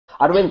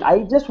Arvind,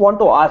 I just want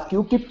to ask,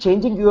 you keep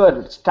changing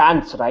your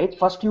stance, right?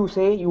 First you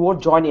say you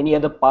won't join any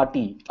other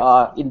party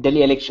in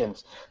Delhi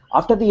elections.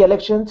 After the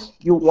elections,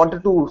 you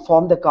wanted to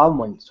form the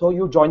government, so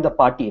you joined the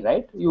party,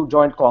 right? You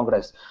joined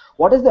Congress.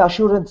 What is the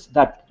assurance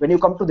that when you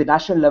come to the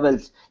national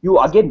levels, you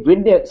again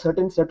win a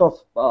certain set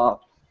of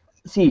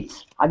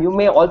seats, and you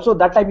may also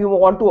that time you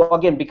want to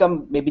again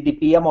become maybe the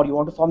PM or you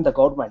want to form the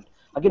government?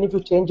 Again, if you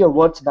change your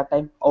words that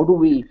time, how do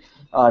we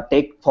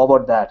take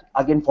forward that?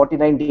 Again,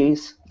 49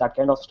 days, that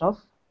kind of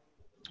stuff?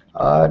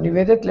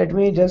 निवेदित, let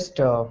me just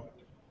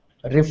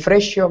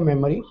refresh your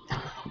memory.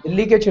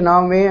 Delhi के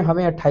चुनाव में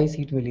हमें 28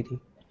 seat मिली थी.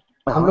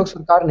 हम लोग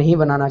सरकार नहीं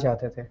बनाना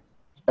चाहते थे.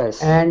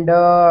 Yes. And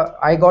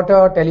I got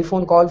a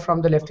telephone call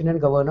from the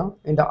Lieutenant Governor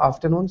in the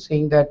afternoon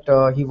saying that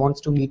he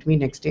wants to meet me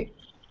next day.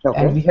 Okay.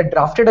 And we had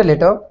drafted a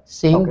letter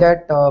saying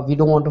that we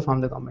don't want to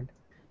form the government.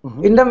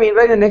 In the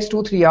meanwhile, in the next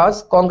 2-3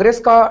 hours, Congress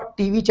का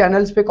TV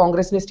channels पे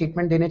कांग्रेस ने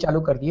statement देने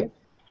चालू कर दिए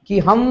कि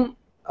हम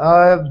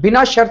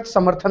बिना शर्त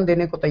समर्थन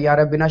देने को तैयार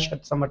है, बिना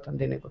शर्त समर्थन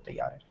देने को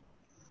तैयार है.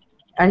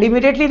 And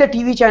immediately the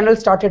TV channel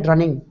started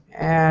running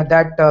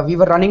that we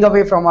were running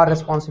away from our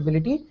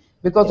responsibility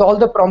because all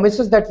the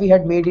promises that we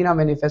had made in our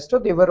manifesto,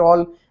 they were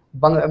all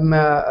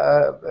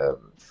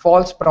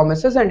false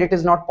promises and it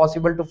is not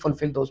possible to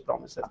fulfill those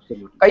promises.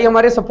 कई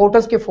हमारे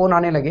supporters के phone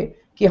आने लगे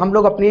कि हम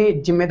लोग अपनी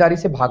जिम्मेदारी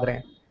से भाग रहे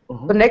हैं.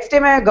 तो नेक्स्ट डे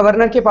मैं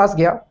गवर्नर के पास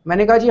गया.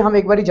 मैंने कहा जी हम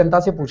एक बारी जनता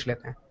से पूछ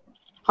लेते हैं.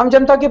 हम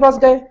जनता के पास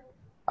गए.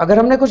 अगर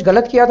हमने कुछ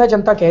गलत किया था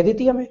जनता कह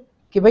देती हमें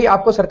कि भाई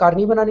आपको सरकार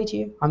नहीं बनानी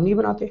चाहिए. हम नहीं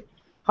बनाते.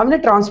 हमने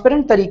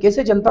ट्रांसपेरेंट तरीके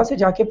से जनता से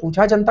जाके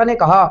पूछा. जनता ने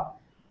कहा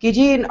कि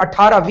जी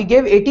 18 वी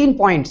गेव 18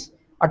 पॉइंट्स,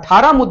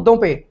 18 मुद्दों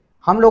पे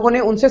हम लोगों ने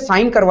उनसे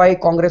साइन करवाए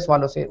कांग्रेस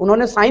वालों से.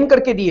 उन्होंने साइन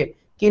करके दिए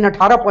कि इन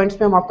 18 पॉइंट्स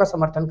पे हम आपका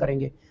समर्थन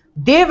करेंगे.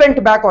 They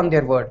went back on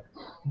their word.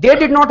 They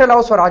did not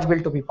allow Swaraj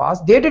bill to be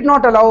passed. They did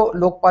not allow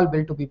Lokpal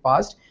bill to be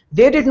passed.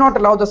 They did not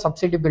allow the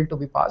subsidy bill to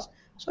be passed.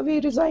 So we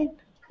resigned.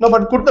 No,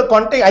 but could the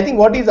context, I think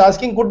what he's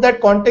asking, could that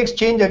context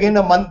change again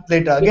a month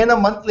later? Again a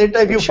month later,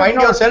 if you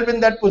find yourself in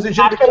that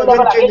position, could you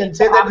again change and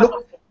say that,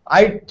 look,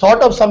 I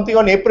thought of something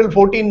on April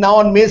 14, now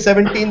on May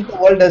 17, the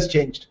world has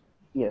changed.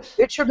 Yes.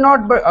 It should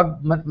not,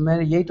 but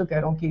मैं यही तो कह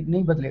रहा हूँ कि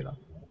नहीं बदलेगा.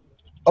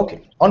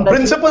 Okay. On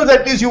principles,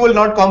 at least you will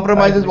not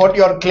compromise is what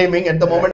you are claiming at the moment.